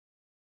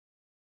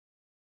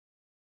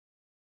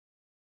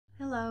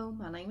Hello,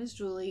 my name is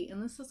Julie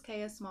and this is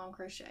KS Mom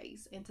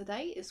Crochets, and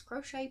today is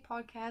Crochet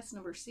Podcast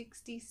number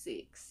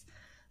 66.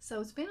 So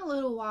it's been a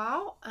little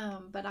while,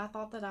 but I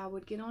thought that I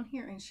would get on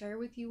here and share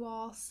with you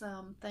all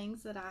some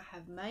things that I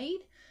have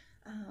made.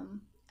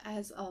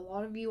 As a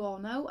lot of you all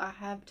know, I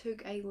have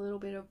took a little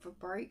bit of a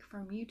break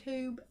from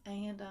YouTube,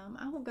 and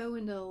I will go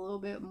into a little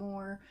bit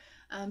more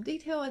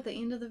detail at the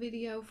end of the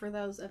video for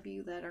those of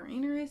you that are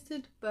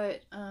interested,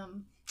 but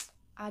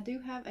I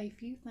do have a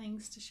few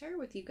things to share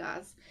with you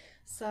guys.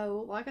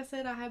 So like I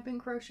said, I have been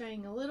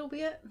crocheting a little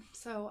bit,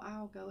 so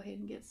I'll go ahead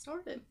and get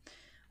started.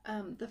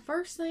 The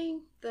first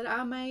thing that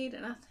I made,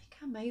 and I think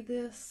I made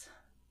this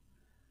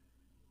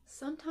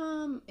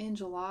sometime in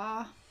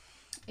July,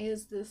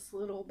 is this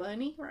little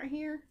bunny right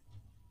here.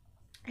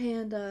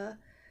 And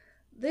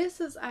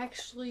this is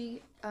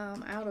actually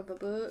out of a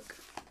book.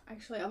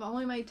 Actually, I've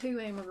only made 2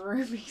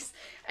 amigurumis,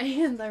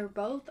 and they're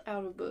both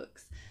out of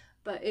books.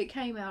 But it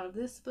came out of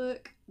this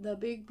book, The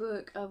Big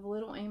Book of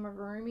Little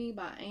Amigurumi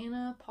by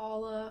Anna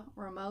Paula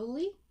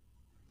Romoli.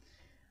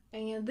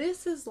 And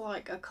this is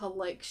like a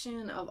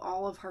collection of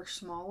all of her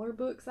smaller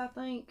books, I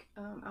think.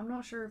 I'm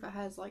not sure if it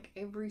has like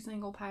every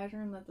single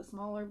pattern that the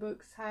smaller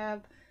books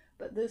have,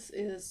 but this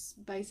is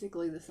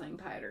basically the same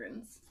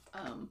patterns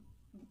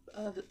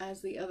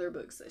as the other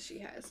books that she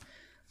has.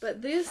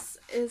 But this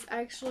is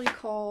actually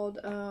called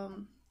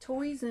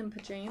Toys in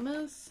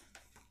Pajamas.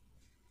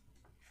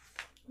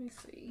 Let me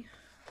see.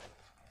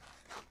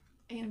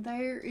 And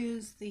there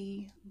is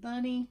the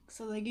bunny.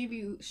 So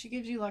she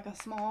gives you like a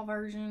small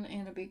version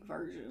and a big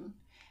version.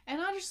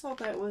 And I just thought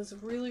that was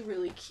really,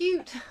 really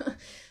cute.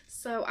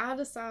 So I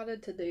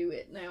decided to do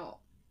it. Now,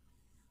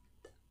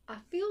 I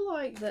feel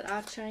like that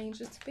I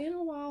changed. It's been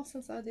a while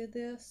since I did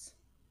this.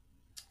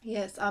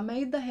 Yes, I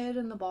made the head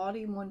and the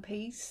body in one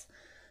piece.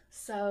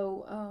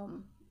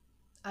 So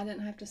I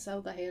didn't have to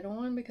sew the head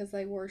on because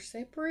they were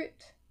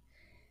separate.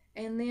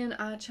 And then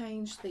I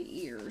changed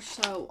the ears.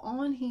 So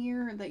on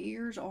here, the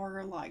ears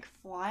are like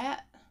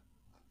flat.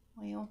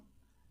 Well,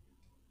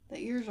 the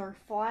ears are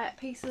flat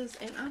pieces,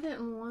 and I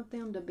didn't want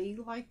them to be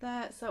like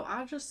that. So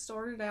I just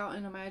started out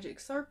in a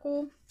magic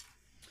circle,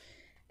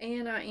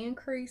 and I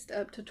increased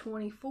up to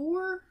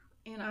 24,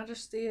 and I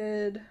just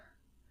did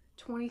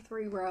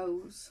 23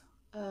 rows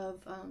of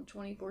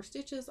 24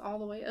 stitches all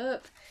the way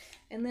up.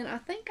 And then I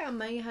think I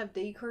may have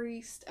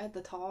decreased at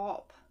the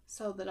top,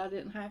 so that I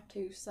didn't have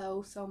to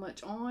sew so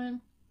much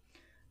on,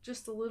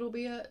 just a little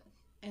bit,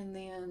 and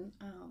then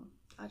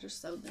I just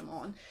sewed them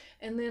on.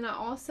 And then I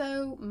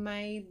also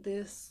made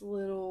this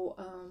little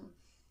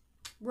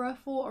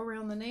ruffle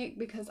around the neck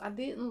because I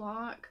didn't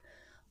like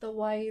the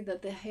way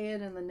that the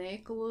head and the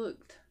neck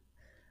looked.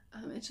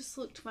 It just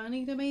looked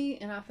funny to me,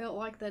 and I felt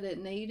like that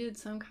it needed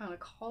some kind of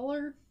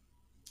collar.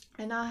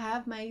 And I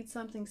have made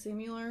something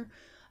similar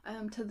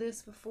to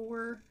this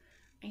before,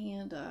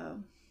 and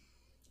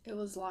it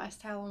was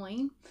last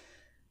Halloween,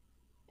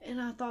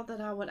 and I thought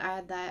that I would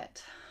add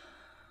that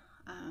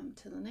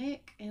to the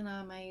neck, and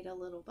I made a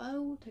little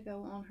bow to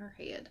go on her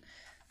head.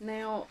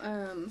 Now,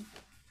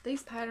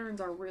 these patterns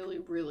are really,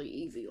 really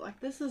easy. Like,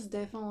 this is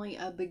definitely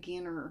a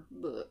beginner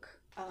book,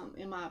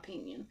 in my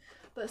opinion.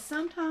 But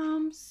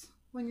sometimes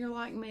when you're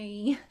like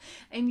me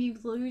and you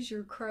lose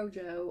your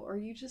Crojo, or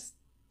you just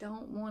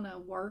don't want to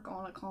work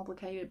on a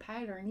complicated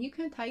pattern, you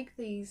can take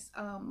these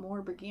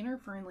more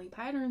beginner-friendly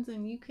patterns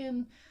and you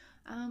can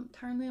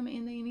turn them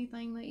into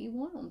anything that you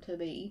want them to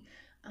be.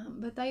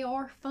 But they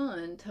are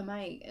fun to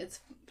make.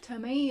 To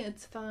me,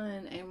 it's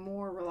fun and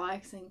more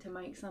relaxing to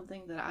make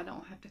something that I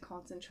don't have to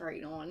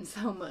concentrate on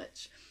so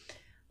much.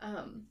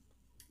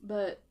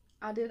 But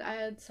I did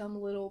add some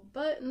little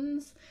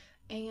buttons,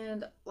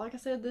 and like I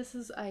said, this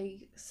is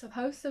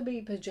supposed to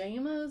be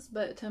pajamas,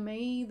 but to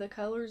me, the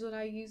colors that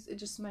I used, it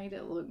just made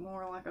it look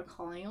more like a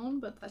clown,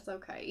 but that's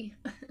okay.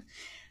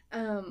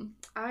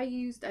 I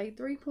used a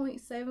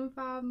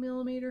 3.75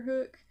 millimeter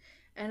hook,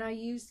 and I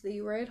used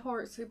the Red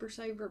Heart Super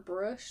Saver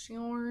brush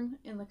yarn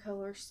in the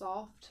color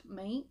Soft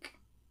Mink.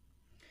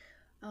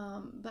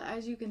 But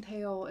as you can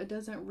tell, it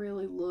doesn't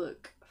really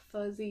look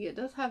fuzzy. It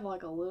does have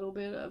like a little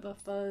bit of a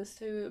fuzz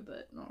to it,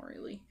 but not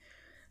really.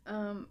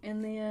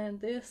 And then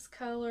this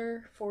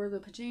color for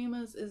the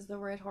pajamas is the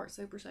Red Heart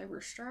Super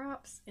Saver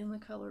stripes in the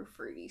color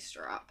Fruity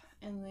Stripe.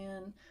 And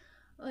then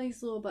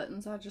these little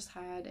buttons I just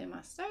had in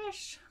my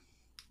stash.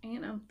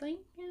 And I'm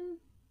thinking,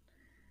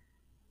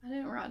 I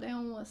didn't write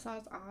down what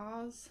size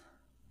eyes,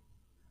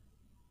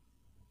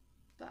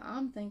 but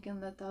I'm thinking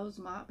that those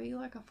might be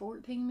like a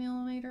 14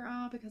 millimeter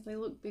eye because they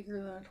look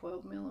bigger than a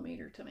 12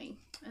 millimeter to me.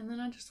 And then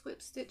I just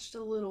whip stitched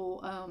a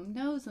little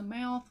nose and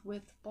mouth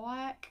with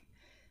black,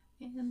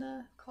 and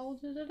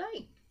called it a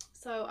day.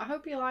 So I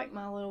hope you like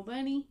my little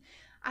bunny.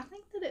 I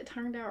think that it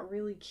turned out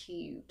really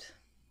cute.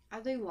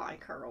 I do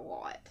like her a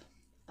lot.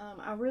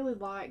 I really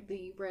like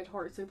the Red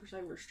Heart Super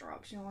Saver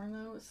stripes yarn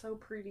though. It's so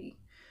pretty.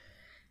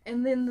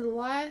 And then the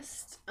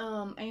last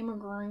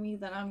amigurumi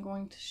that I'm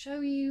going to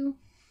show you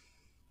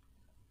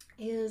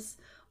is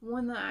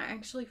one that I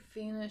actually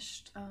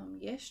finished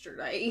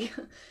yesterday.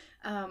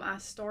 I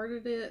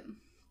started it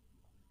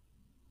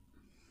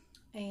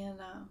and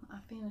I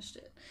finished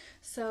it.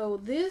 So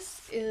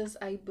this is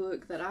a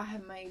book that I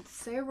have made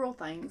several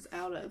things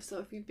out of. So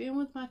if you've been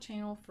with my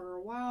channel for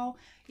a while,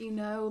 you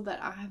know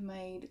that I have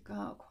made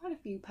quite a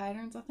few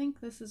patterns. I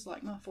think this is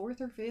like my 4th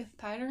or 5th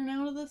pattern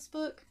out of this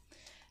book.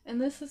 And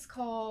this is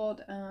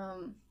called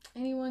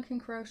Anyone Can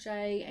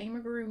Crochet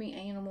Amigurumi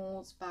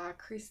Animals by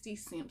Christy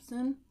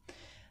Simpson.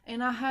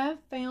 And I have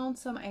found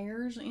some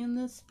errors in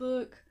this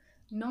book.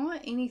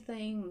 Not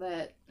anything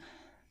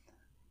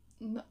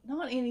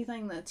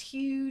that's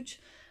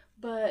huge,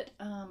 but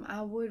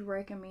I would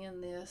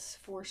recommend this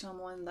for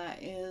someone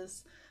that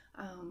is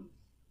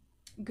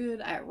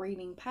good at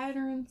reading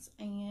patterns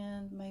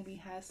and maybe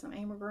has some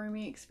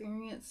amigurumi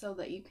experience, so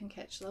that you can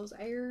catch those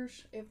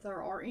errors if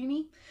there are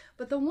any.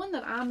 But the one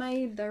that I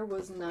made, there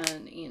was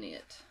none in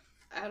it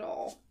at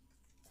all.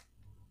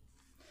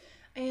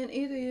 And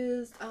it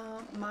is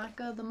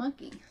Micah the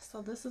monkey.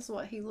 So this is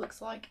what he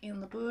looks like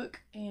in the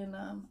book, and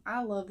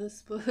I love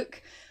this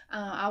book.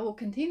 I will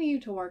continue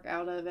to work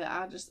out of it.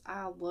 I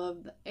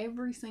love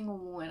every single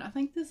one. I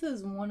think this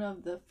is one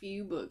of the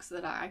few books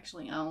that I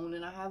actually own,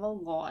 and I have a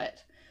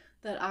lot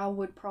that I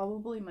would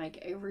probably make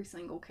every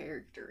single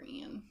character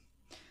in.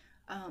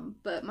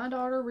 But my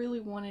daughter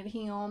really wanted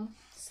him,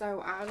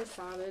 so I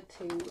decided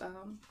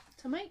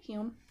to make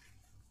him.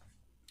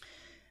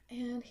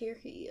 And here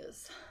he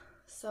is.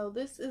 So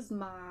this is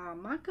my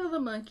Micah the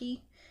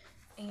monkey,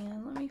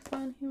 and let me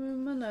find him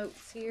in my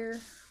notes here.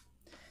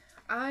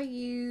 I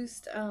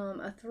used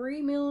a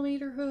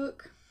 3mm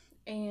hook,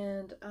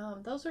 and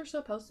those are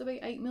supposed to be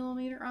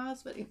 8mm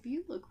eyes, but if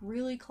you look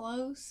really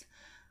close,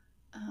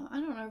 I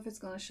don't know if it's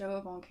going to show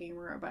up on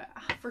camera, but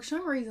for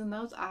some reason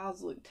those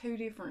eyes look 2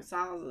 different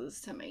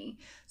sizes to me.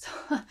 So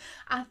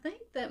I think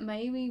that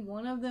maybe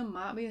one of them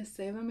might be a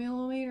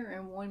 7mm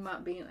and one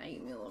might be an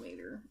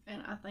 8mm,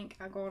 and I think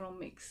I got them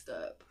mixed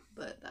up,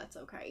 but that's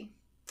okay.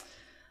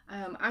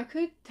 I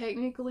could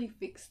technically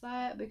fix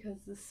that, because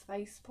this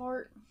face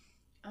part,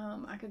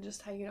 I could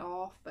just take it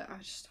off, but I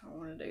just don't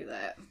want to do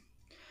that.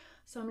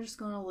 So I'm just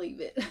going to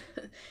leave it.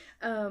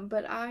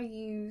 But I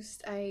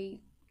used a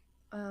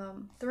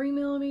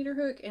 3mm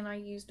hook, and I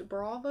used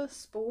Brava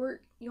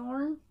Sport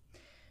yarn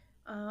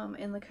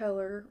in the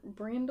color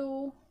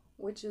Brindle,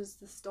 which is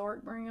the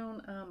stark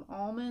brown.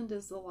 Almond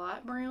is the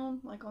light brown,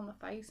 like on the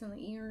face and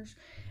the ears,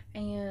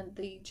 and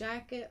the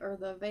jacket or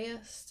the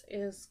vest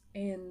is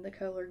in the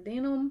color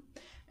Denim.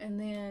 And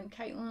then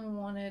Caitlin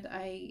wanted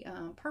a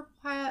purple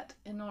hat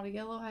and not a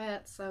yellow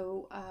hat,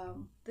 so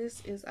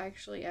this is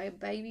actually a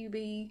Baby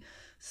Bee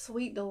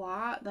Sweet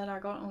Delight that I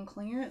got on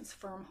clearance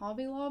from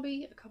Hobby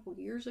Lobby a couple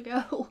years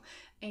ago,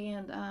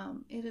 and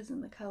it is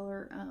in the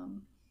color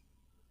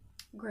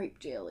Grape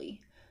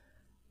Jelly.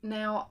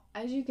 Now,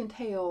 as you can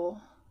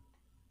tell,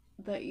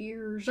 the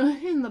ears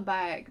in the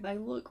back, they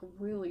look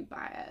really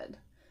bad.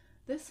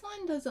 This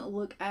one doesn't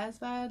look as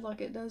bad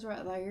like it does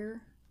right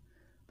there,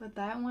 but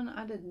that one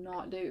I did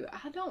not do.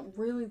 I don't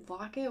really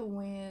like it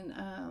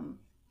when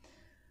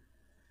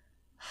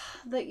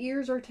the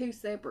ears are 2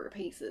 separate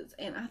pieces,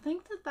 and I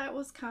think that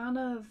was kind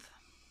of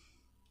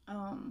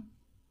I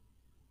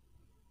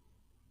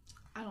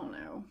don't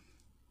know,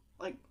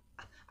 like,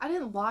 I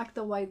didn't like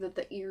the way that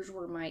the ears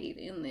were made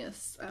in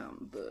this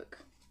book.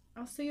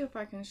 I'll see if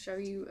I can show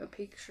you a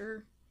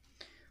picture.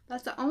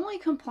 That's the only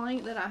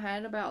complaint that I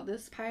had about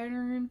this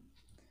pattern,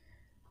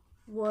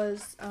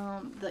 was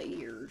the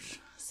ears.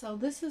 So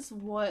this is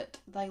what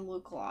they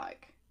look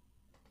like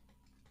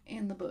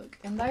in the book,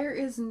 and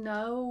there's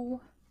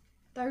no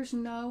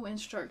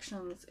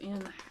instructions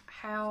in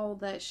how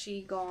that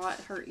she got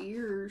her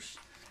ears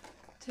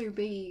to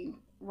be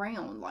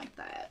round like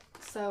that.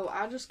 So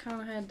I just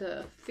kind of had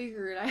to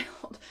figure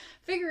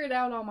it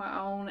out on my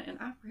own, and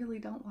I really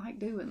don't like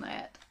doing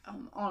that,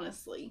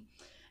 honestly.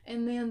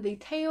 And then the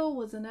tail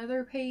was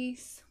another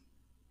piece.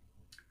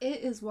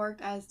 It is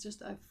worked as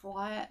just a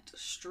flat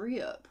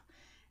strip,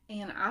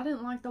 and I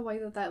didn't like the way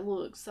that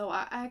looked, so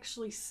I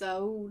actually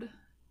sewed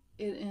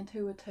it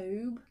into a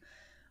tube.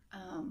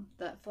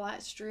 That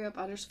flat strip,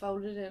 I just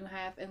folded it in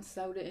half and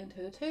sewed it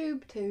into a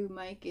tube to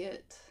make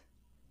it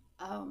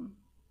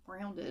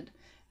rounded,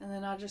 and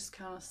then I just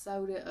kind of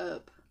sewed it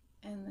up,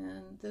 and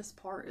then this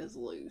part is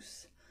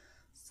loose,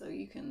 so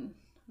you can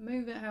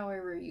move it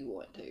however you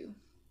want to.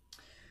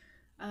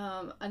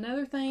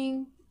 Another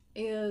thing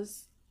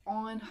is,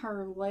 on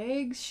her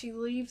legs, she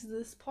leaves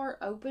this part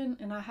open,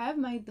 and I have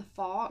made the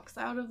fox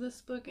out of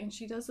this book, and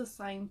she does the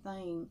same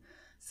thing.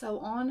 So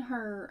on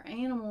her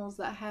animals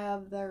that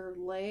have their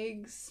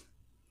legs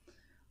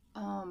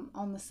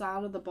on the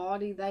side of the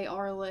body, they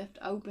are left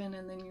open,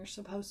 and then you're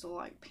supposed to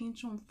like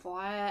pinch them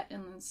flat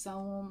and then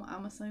sew them,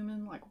 I'm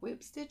assuming, like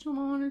whip stitch them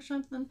on or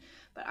something.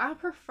 But I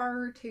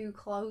prefer to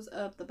close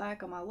up the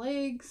back of my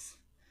legs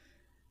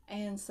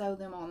and sew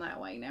them on that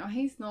way. Now,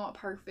 he's not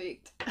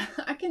perfect.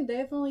 I can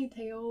definitely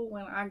tell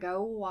when I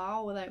go a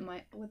while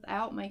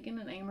without making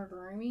an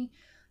amigurumi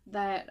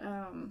that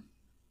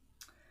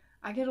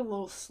I get a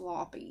little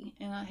sloppy,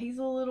 and he's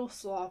a little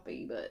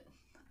sloppy, but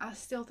I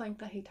still think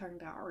that he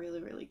turned out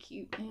really, really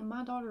cute. And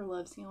my daughter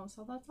loves him,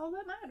 so that's all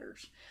that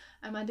matters.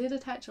 I did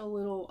attach a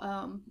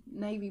little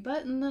navy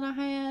button that I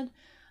had.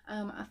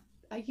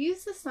 I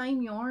used the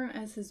same yarn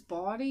as his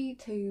body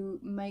to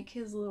make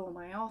his little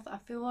mouth. I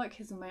feel like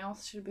his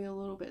mouth should be a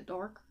little bit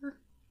darker,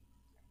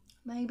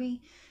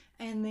 maybe.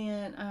 And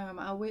then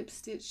I whip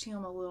stitched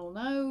him a little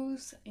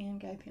nose and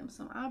gave him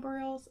some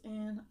eyebrows,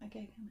 and I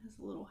gave him his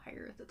little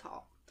hair at the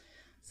top.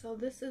 So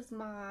this is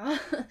my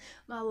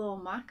my little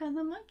Micah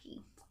the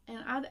monkey,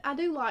 and I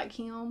do like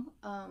him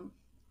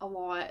a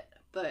lot,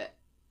 but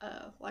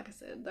like I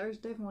said, there's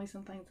definitely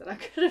some things that I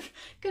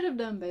could have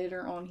done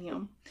better on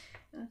him.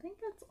 And I think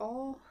that's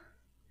all.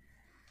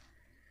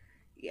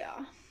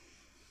 Yeah.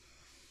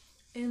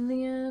 And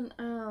then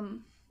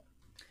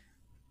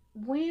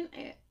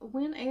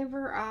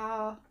whenever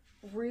I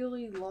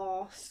really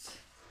lost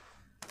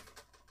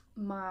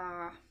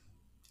my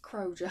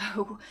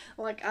Crojo,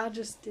 like I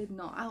just did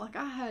not,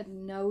 I had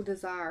no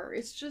desire.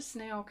 It's just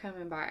now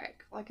coming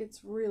back. Like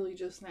it's really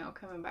just now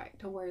coming back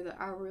to where that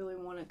I really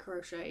want to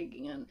crochet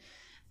again.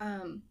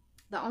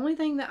 The only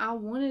thing that I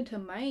wanted to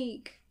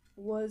make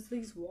was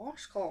these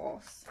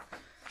washcloths.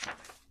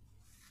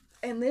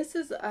 And this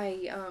is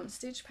a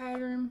stitch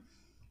pattern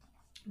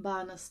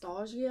by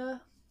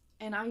Nostalgia.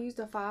 And I used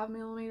a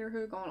 5mm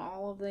hook on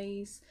all of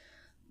these.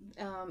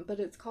 But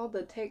it's called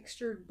the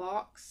Textured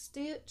Box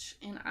Stitch.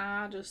 And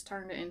I just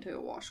turned it into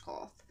a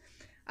washcloth.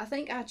 I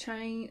think I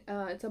chained,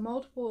 it's a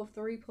multiple of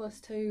 3 plus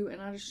 2. And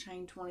I just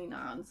chained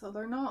 29. So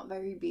they're not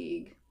very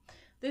big.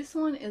 This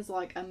one is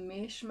like a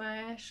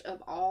mishmash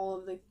of all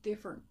of the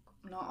different,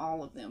 not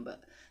all of them,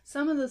 but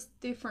some of the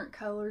different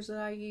colors that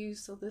I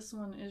use. So this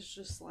one is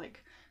just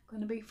like going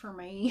to be for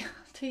me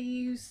to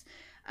use.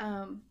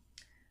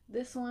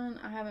 This one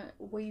I haven't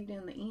weaved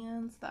in the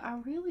ends, but I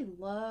really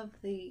love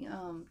the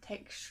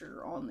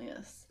texture on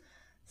this.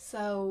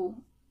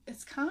 So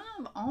it's kind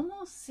of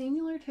almost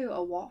similar to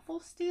a waffle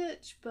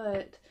stitch,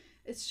 but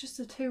it's just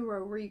a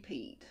 2-row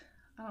repeat.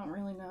 I don't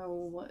really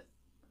know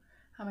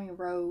how many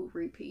row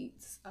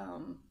repeats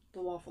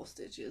the waffle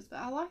stitch is, but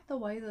I like the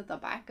way that the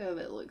back of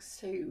it looks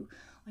too.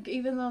 Like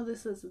even though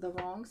this is the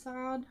wrong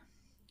side,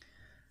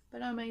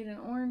 but I made an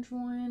orange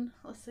one.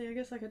 Let's see, I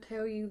guess I could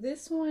tell you.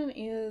 This one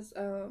is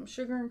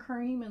Sugar and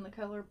Cream in the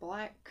color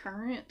Black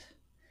Currant.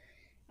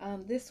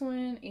 This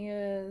one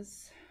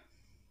is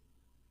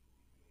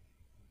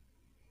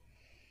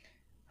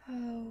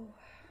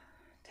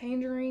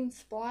Tangerine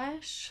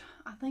Splash.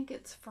 I think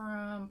it's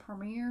from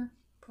Premier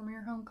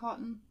Home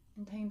Cotton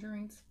and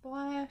Tangerine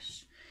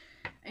Splash.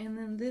 And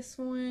then this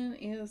one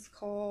is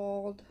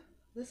called,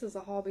 this is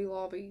a Hobby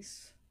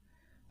Lobby's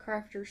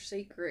Crafter's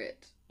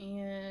Secret.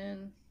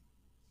 And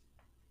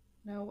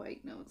no,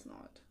 wait, no, it's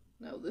not.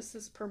 No, this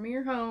is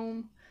Premier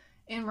Home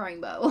in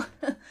Rainbow.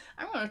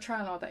 I'm going to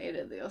try not to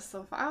edit this.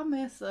 So if I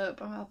mess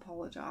up, I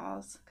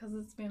apologize because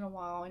it's been a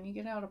while and you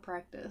get out of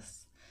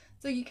practice.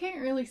 So you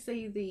can't really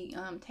see the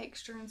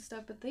texture and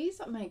stuff, but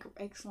these make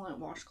excellent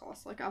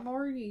washcloths. Like I've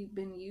already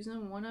been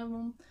using one of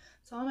them.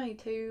 So I made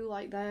 2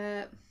 like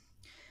that.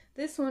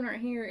 This one right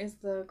here is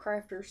the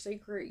Crafter's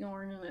Secret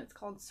yarn and it's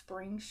called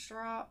Spring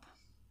Stripe.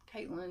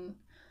 Caitlin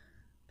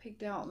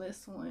picked out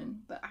this one,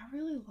 but I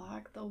really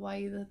like the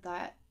way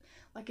that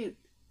like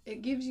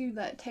it gives you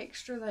that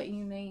texture that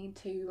you need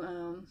to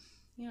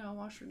you know,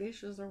 wash your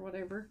dishes or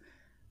whatever,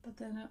 but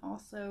then it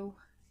also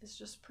is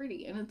just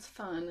pretty and it's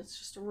fun. It's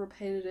just a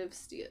repetitive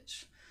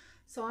stitch.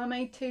 So I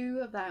made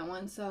 2 of that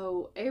one.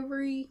 So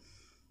every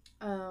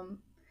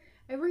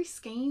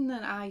skein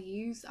that I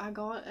use, I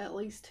got at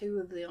least 2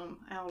 of them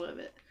out of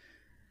it.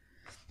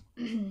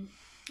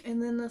 And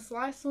then this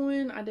last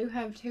one, I do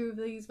have 2 of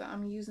these, but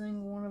I'm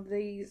using one of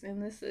these,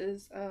 and this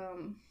is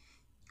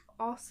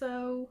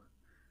also,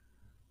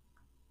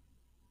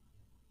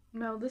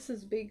 no, this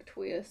is Big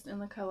Twist in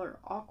the color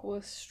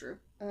Aqua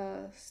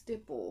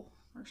Stipple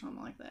or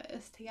something like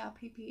that,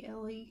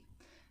 Stipple.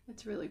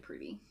 It's really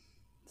pretty.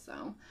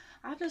 So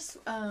I just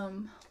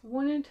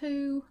wanted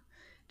to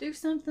do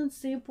something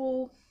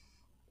simple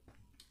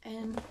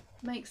and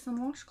make some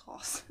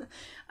washcloths.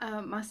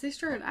 My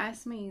sister had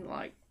asked me,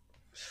 like,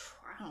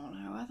 I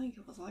don't know, I think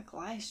it was like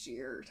last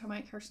year, to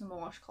make her some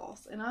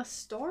washcloths, and I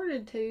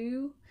started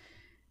to,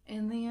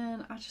 and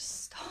then I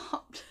just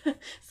stopped.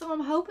 So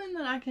I'm hoping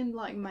that I can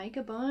like make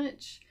a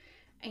bunch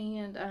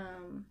and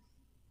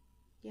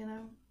you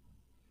know,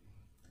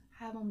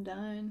 have them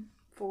done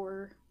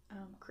for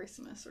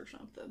Christmas or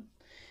something.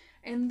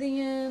 And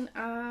then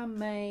I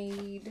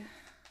made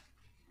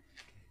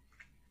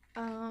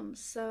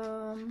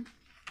some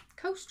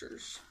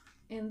coasters,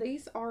 and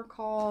these are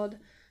called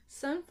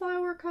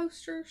Sunflower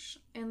Coasters,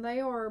 and they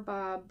are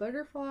by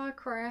Butterfly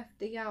Craft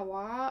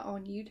DIY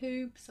on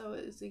YouTube. So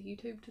it's a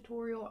YouTube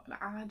tutorial, and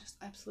I just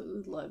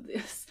absolutely love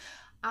this.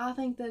 I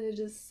think that it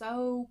is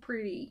so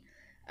pretty.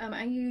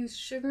 I used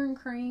Sugar and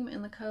Cream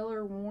in the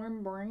color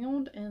Warm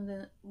Brown, and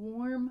then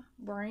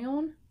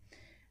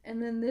and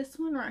then this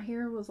one right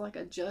here was like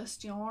a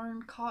Just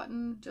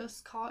Cotton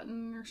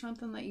or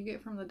something that you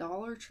get from the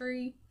Dollar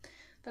Tree.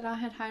 that I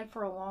had had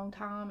for a long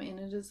time, and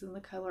it is in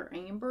the color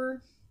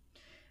Amber.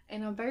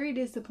 And I'm very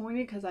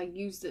disappointed because I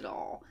used it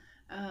all.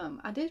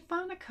 I did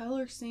find a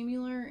color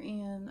similar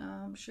in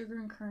Sugar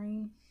and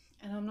Cream,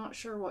 and I'm not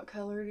sure what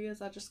color it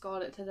is. I just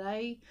got it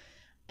today.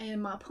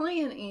 And my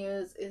plan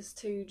is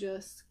to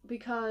just,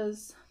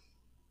 because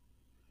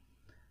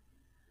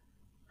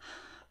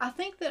I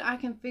think that I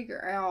can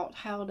figure out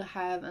how to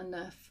have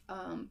enough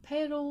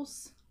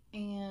petals,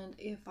 and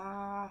if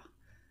I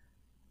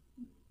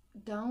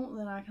don't,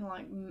 then I can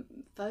like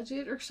fudge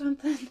it or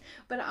something.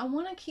 But I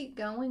want to keep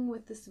going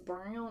with this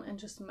brown and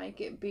just make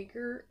it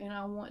bigger, and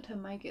I want to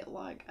make it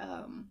like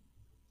a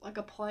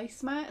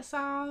placemat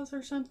size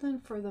or something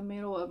for the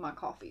middle of my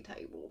coffee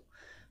table,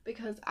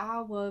 because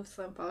I love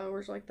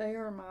sunflowers. Like, they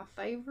are my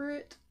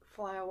favorite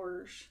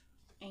flowers.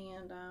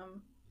 And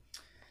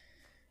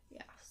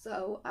yeah,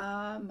 so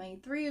I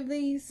made 3 of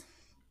these.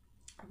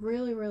 I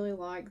really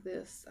like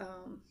this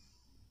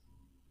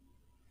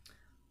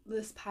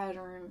this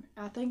pattern.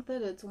 I think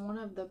that it's one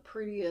of the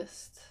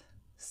prettiest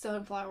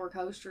sunflower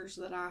coasters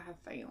that I have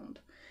found,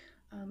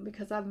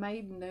 because I've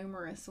made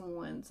numerous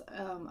ones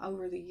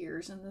over the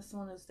years, and this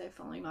one is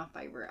definitely my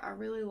favorite. I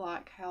really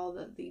like how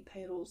the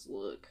petals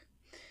look,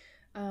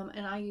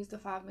 and I used a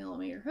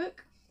 5mm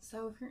hook.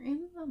 So if you're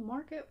in the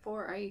market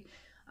for a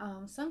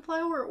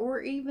sunflower,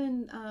 or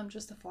even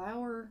just a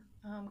flower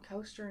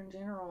coaster in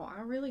general,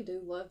 I really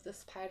do love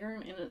this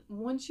pattern. And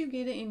once you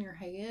get it in your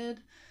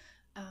head,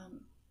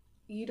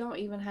 you don't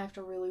even have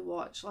to really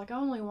watch. Like, I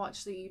only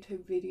watched the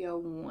YouTube video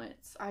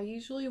once. I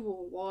usually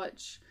will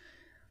watch,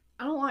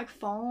 I don't like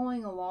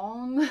following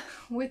along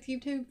with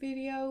YouTube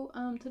video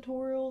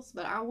tutorials,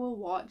 but I will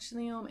watch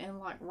them and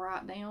like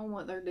write down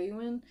what they're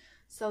doing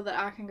so that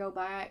I can go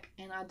back.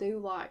 And I do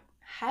like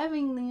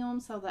having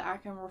them so that I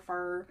can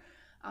refer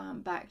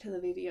back to the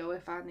video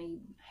if I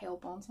need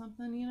help on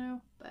something, you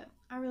know. But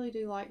I really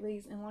do like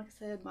these, and like I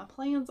said, my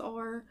plans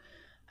are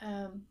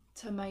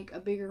to make a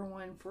bigger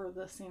one for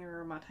the center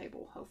of my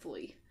table,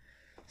 hopefully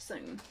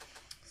soon.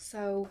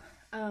 So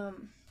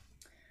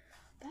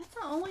that's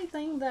the only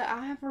thing that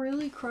I have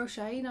really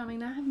crocheted. I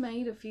mean, I have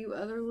made a few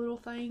other little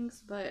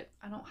things, but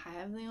I don't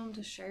have them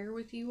to share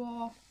with you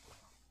all.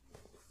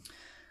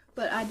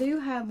 But I do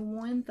have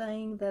one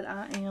thing that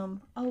I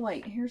am, oh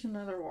wait, here's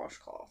another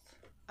washcloth.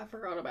 I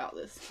forgot about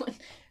this one,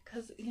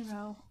 because, you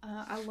know,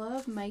 I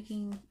love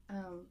making,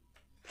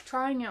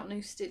 trying out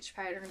new stitch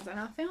patterns, and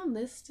I found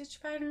this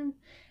stitch pattern,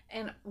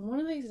 and one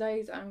of these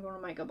days I'm going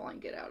to make a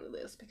blanket out of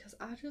this because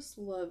I just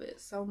love it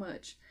so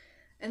much.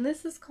 And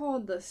this is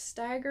called the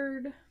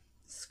Staggered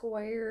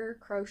Square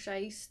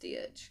Crochet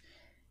Stitch,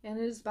 and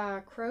it is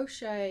by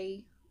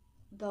Crochet,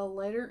 the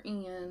letter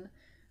N,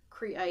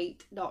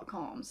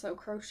 create.com. So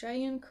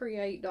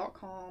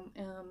crochetandcreate.com,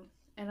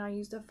 and I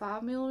used a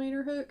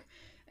 5mm hook,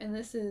 and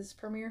this is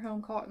Premier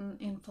Home Cotton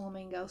in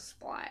Flamingo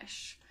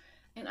Splash.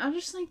 And I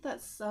just think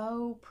that's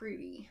so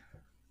pretty.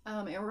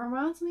 It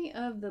reminds me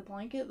of the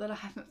blanket that I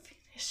haven't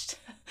finished.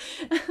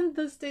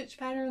 The stitch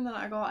pattern that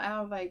I got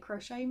out of a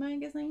crochet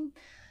magazine.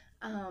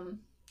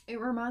 It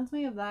reminds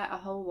me of that a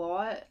whole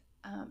lot.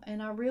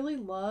 And I really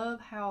love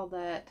how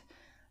that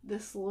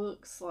this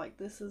looks like,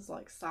 this is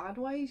like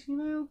sideways, you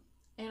know.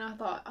 And I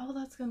thought, oh,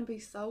 that's going to be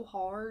so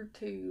hard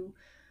to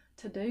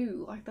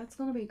do. Like, that's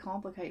going to be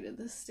complicated.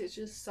 This stitch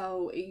is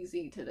so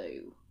easy to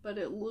do, but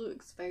it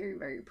looks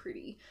very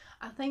pretty.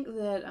 I think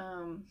that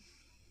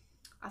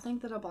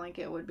a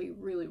blanket would be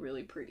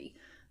really pretty.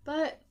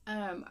 But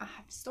I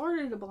have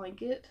started a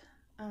blanket.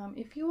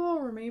 If you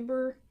all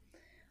remember,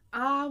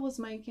 I was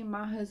making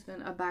my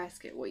husband a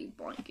basket weave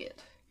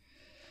blanket.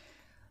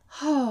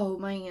 Oh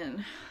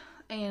man,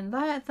 and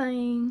that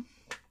thing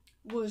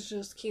was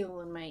just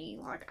killing me.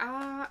 Like,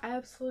 I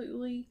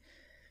absolutely,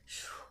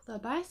 the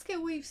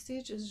basket weave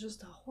stitch is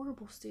just a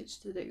horrible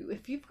stitch to do.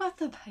 If you've got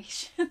the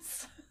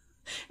patience,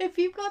 if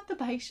you've got the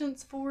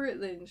patience for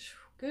it, then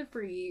good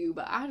for you.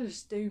 But I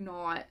just do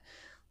not.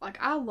 Like,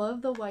 I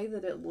love the way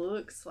that it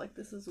looks. Like,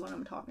 this is what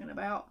I'm talking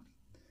about.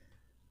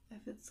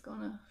 If it's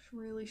gonna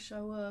really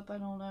show up, I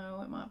don't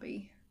know. It might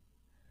be,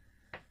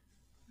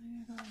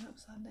 maybe I got it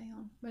upside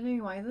down. But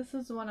anyway, this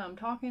is what I'm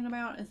talking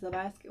about, is the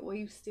basket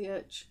weave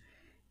stitch.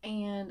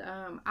 And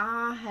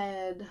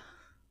I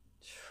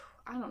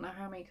don't know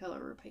how many color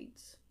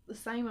repeats, the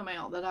same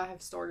amount that I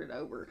have started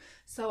over.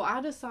 So I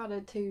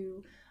decided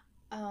to,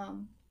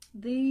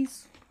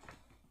 these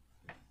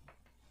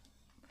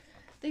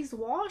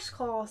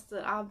washcloths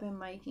that I've been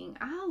making,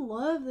 I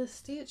love this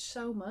stitch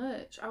so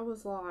much. I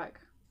was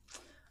like,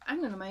 I'm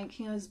going to make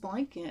his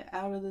blanket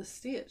out of this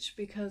stitch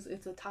because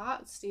it's a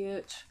tight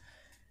stitch.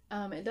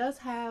 It does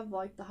have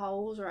like the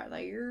holes right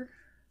there.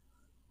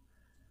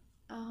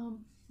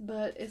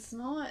 But it's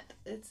not,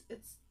 it's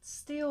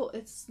still,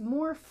 it's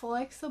more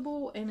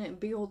flexible and it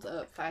builds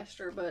up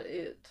faster, but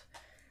it's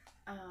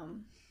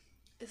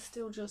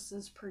still just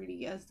as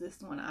pretty as this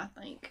one, I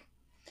think.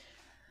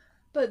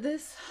 But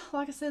this,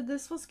 like I said,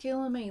 this was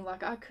killing me.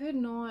 Like, I could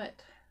not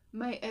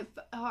if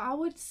I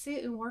would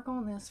sit and work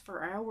on this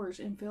for hours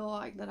and feel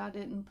like that I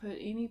didn't put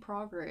any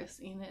progress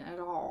in it at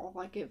all.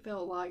 Like it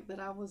felt like that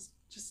I was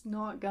just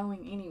not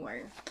going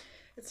anywhere.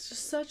 It's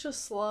just such a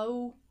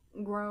slow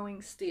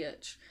growing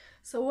stitch.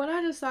 So what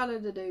I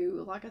decided to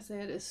do, like I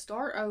said, is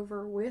start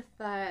over with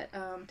that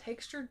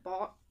textured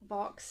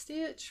box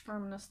stitch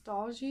from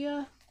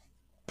Nostalgia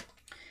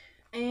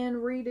and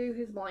redo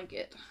his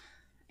blanket.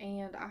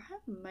 And I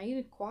have made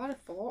it quite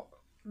far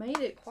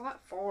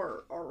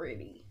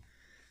already.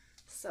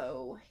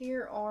 So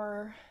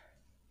here's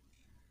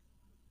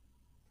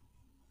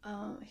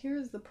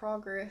the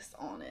progress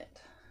on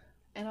it.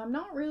 And I'm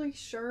not really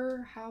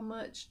sure how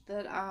much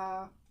that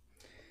I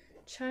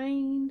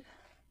chained.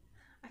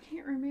 I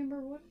can't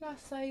remember, what did I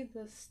say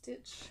the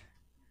stitch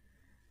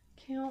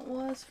count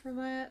was for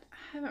that? I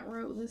haven't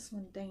wrote this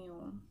one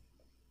down.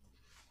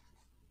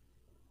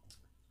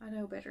 I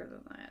know better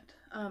than that.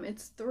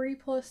 It's 3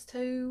 plus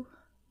 2.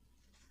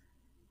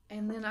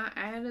 And then I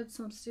added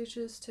some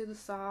stitches to the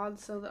side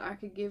so that I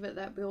could give it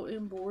that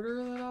built-in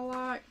border that I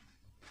like.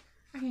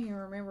 I can't even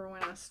remember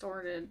when I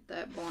started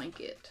that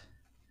blanket.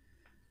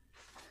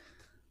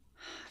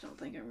 I don't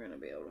think I'm going to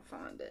be able to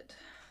find it.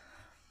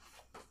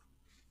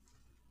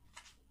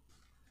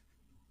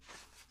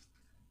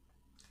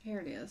 Here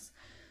it is.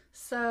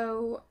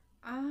 So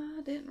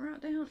I didn't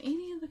write down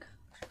any of the colors.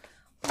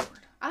 Lord,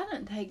 I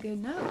didn't take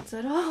good notes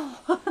at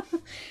all.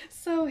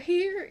 So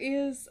here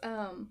is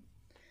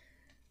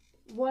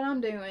what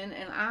I'm doing,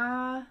 and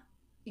I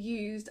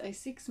used a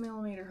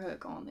 6mm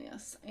hook on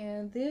this,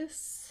 and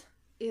this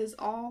is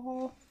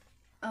all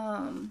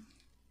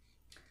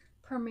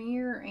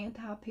Premier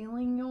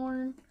anti-peeling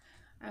yarn.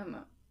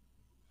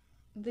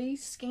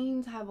 These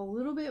skeins have a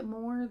little bit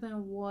more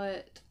than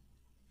what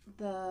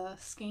the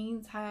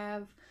skeins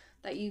have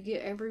that you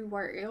get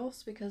everywhere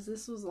else, because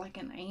this was like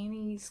an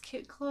Annie's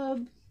Kit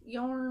Club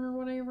yarn or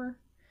whatever.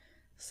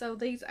 So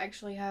these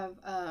actually have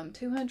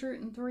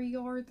 203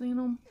 yards in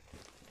them.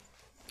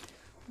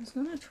 I was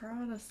gonna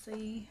try to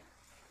see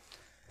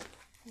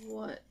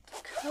what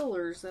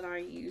colors that I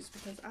used,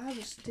 because I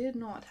just did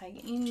not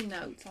take any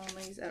notes on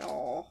these at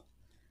all.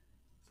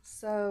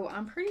 So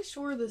I'm pretty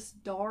sure this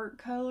dark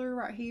color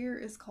right here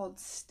is called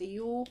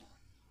Steel,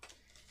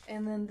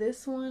 and then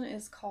this one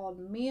is called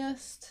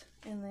Mist,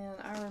 and then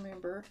I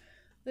remember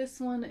this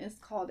one is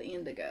called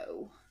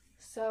Indigo.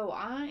 So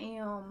I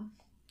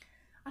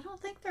don't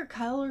think their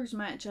colors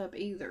match up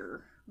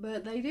either,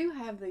 but they do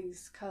have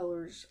these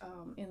colors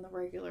in the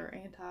regular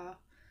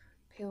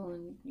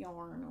anti-peeling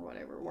yarn or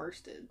whatever,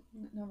 worsted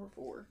number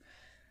 4.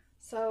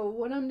 So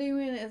what I'm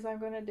doing is I'm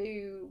going to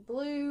do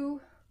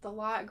blue, the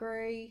light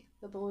gray,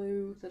 the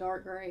blue, the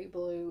dark gray,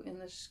 blue,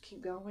 and just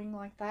keep going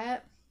like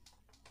that.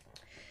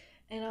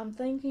 And I'm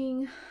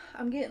thinking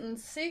I'm getting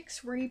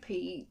 6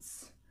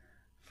 repeats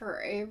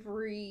for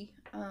every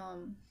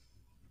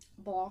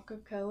block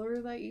of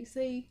color that you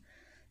see.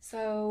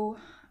 So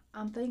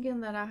I'm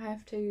thinking that I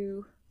have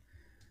to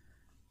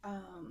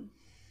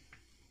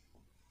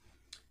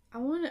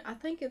I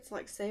think it's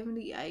like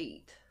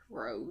 78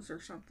 rows or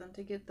something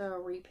to get the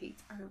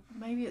repeats, or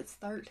maybe it's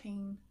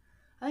 13.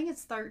 I think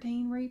it's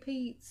 13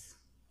 repeats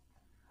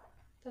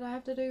that I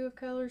have to do of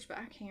colors, but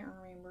I can't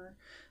remember.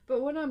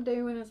 But what I'm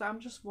doing is I'm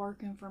just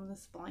working from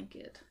this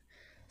blanket.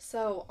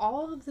 So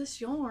all of this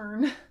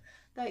yarn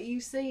that you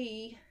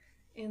see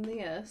in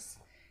this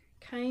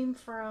came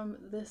from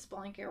this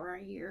blanket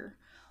right here.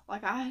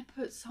 Like, I had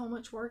put so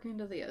much work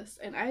into this,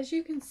 and as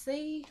you can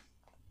see,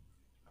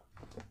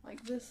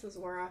 like, this is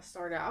where I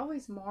started. I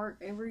always mark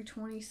every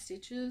 20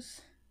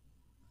 stitches.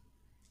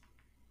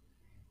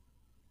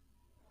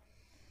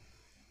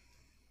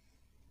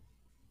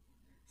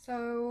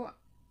 So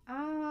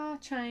I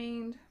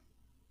chained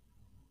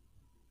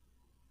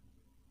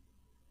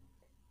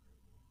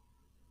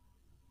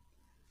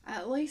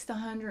at least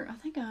 100, I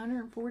think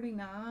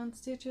 149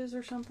 stitches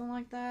or something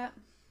like that.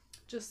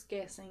 Just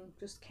guessing,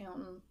 just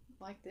counting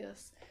like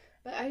this.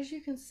 But as you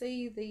can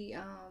see, the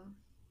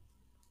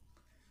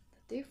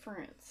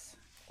difference,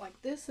 like,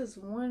 this is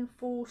one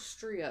full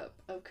strip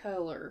of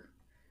color.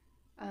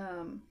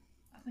 I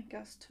think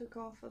I took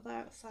off of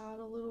that side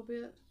a little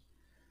bit,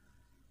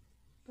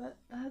 but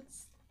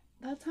that's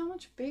how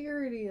much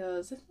bigger it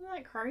is. Isn't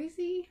that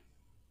crazy?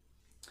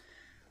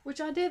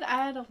 Which I did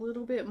add a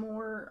little bit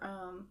more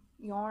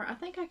yarn. I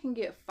think I can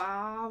get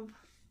five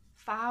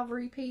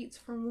repeats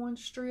from one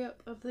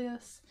strip of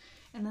this,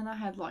 and then I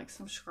had like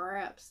some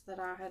scraps that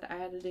I had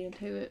added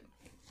into it.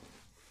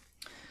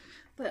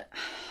 But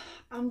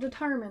I'm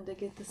determined to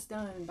get this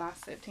done by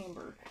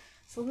September.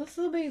 So this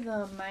will be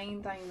the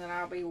main thing that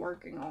I'll be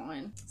working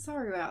on.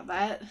 Sorry about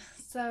that.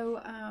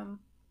 So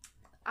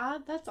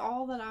that's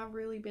all that I've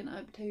really been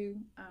up to.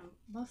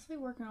 Mostly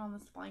working on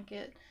this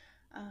blanket.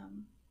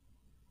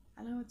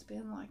 I know it's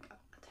been like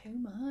 2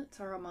 months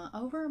or a month,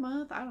 over a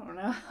month. I don't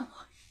know.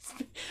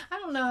 I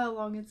don't know how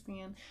long it's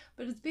been,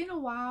 but it's been a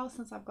while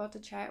since I've got to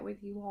chat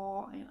with you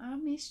all, and I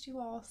missed you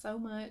all so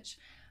much.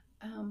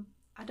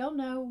 I don't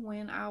know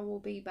when I will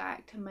be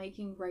back to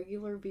making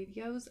regular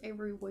videos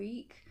every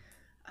week.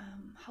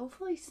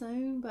 hopefully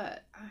soon,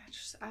 but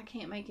I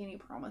can't make any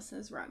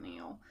promises right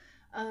now.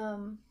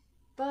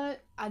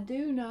 But I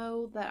do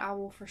know that I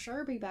will for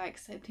sure be back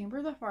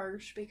September the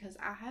 1st because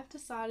I have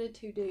decided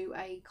to do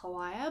a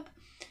collab.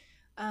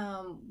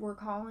 We're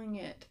calling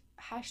it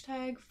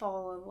hashtag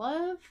fall in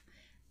love,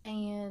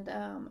 and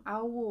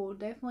I will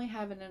definitely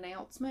have an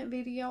announcement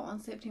video on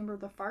September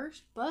the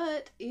 1st.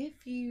 But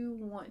if you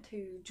want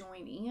to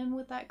join in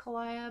with that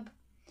collab,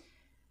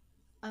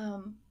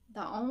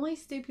 the only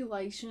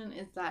stipulation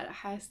is that it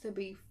has to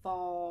be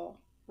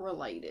fall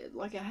related.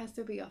 Like, it has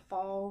to be a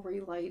fall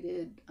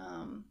related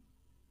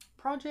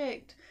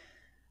project.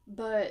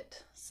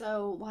 But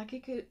so, like,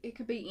 it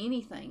could be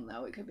anything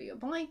though. It could be a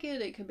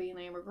blanket, it could be an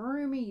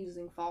amigurumi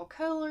using fall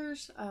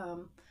colors.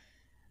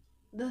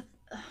 The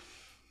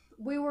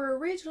We were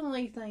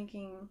originally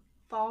thinking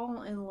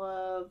fall in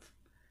love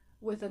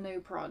with a new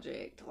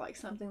project, like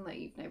something that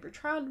you've never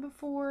tried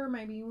before.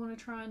 Maybe you want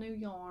to try a new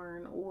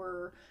yarn,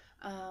 or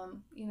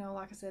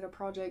like I said, a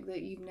project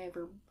that you've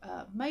never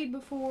made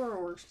before,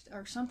 or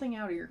something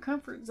out of your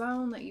comfort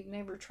zone that you've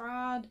never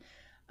tried.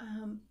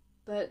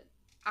 But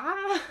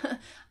I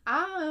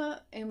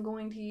am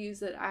going to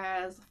use it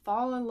as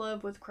fall in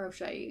love with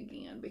crochet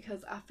again,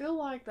 because I feel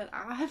like that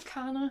I've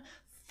kind of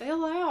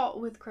fell out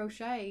with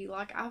crochet.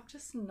 Like, I've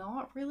just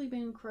not really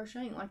been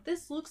crocheting. Like,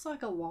 this looks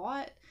like a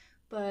lot,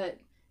 but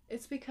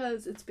it's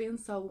because it's been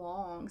so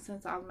long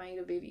since I've made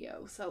a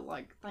video. So,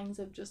 like, things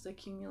have just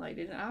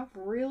accumulated, and I've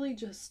really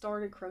just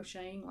started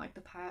crocheting like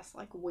the past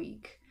like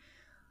week,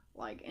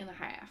 like and a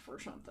half or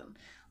something.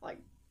 Like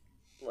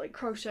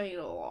crocheting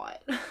a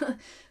lot.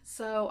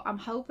 So I'm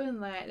hoping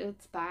that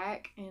it's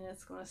back and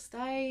it's gonna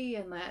stay,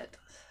 and that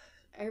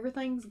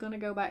everything's gonna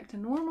go back to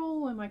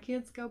normal when my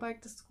kids go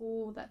back to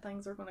school, that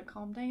things are gonna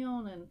calm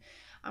down and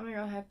I'm not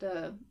gonna have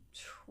to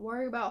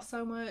worry about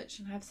so much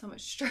and have so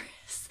much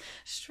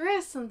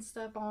stress and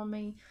stuff on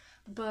me.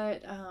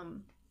 But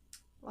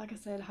like I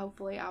said,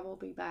 hopefully I will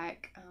be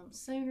back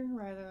sooner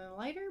rather than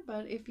later.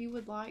 But if you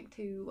would like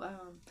to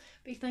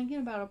be thinking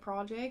about a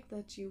project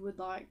that you would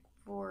like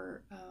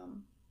for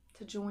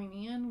to join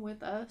in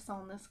with us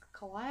on this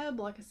collab,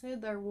 like I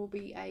said, there will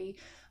be a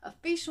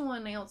official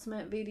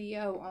announcement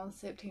video on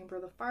September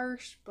the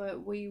 1st,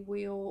 but we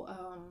will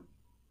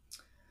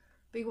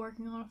be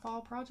working on a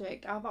fall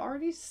project. I've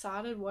already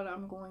decided what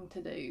I'm going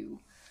to do.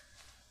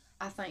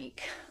 I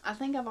think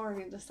I've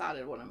already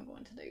decided what I'm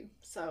going to do.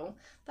 So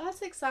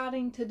that's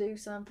exciting, to do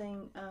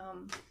something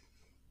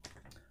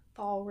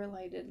fall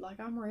related. Like,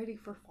 I'm ready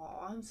for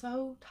fall. I'm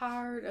so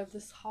tired of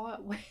this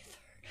hot weather.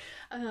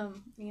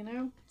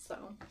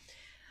 So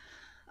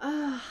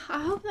I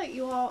hope that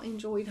you all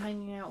enjoyed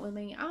hanging out with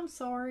me. I'm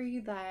sorry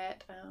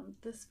that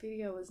this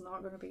video is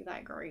not going to be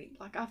that great.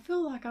 Like, I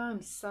feel like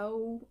I'm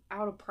so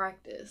out of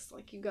practice.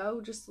 Like, you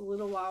go just a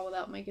little while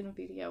without making a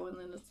video, and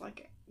then it's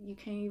like you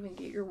can't even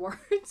get your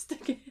words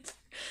together.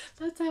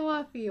 That's how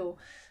I feel.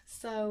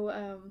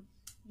 So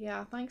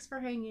yeah, thanks for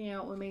hanging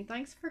out with me.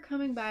 Thanks for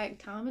coming back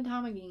time and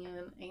time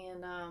again.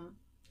 And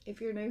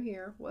if you're new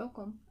here,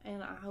 welcome.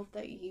 And I hope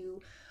that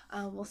you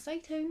will stay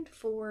tuned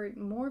for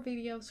more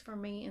videos from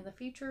me in the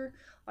future.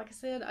 Like I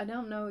said, I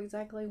don't know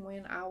exactly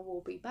when I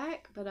will be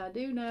back, but I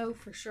do know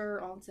for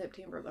sure on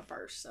September the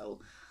 1st. So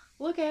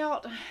look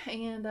out,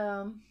 and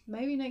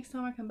maybe next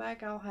time I come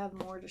back I'll have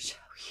more to show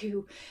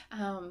you,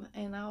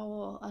 and I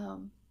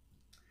will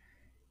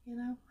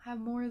have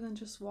more than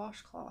just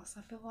washcloths.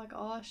 I feel like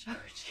all I showed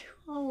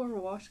you all were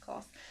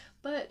washcloths,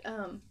 but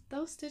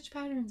those stitch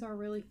patterns are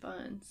really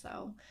fun.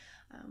 So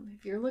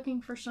if you're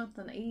looking for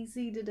something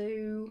easy to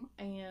do,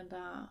 and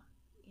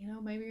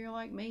maybe you're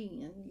like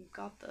me and you've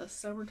got the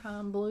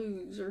summertime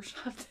blues or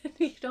something,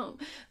 you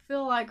don't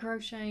feel like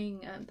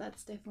crocheting,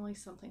 that's definitely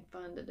something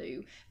fun to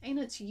do, and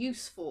it's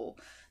useful.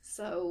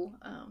 So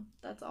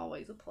that's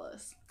always a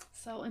plus.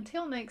 So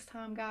until next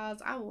time, guys,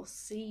 I will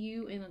see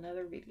you in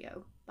another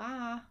video.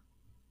 Bye.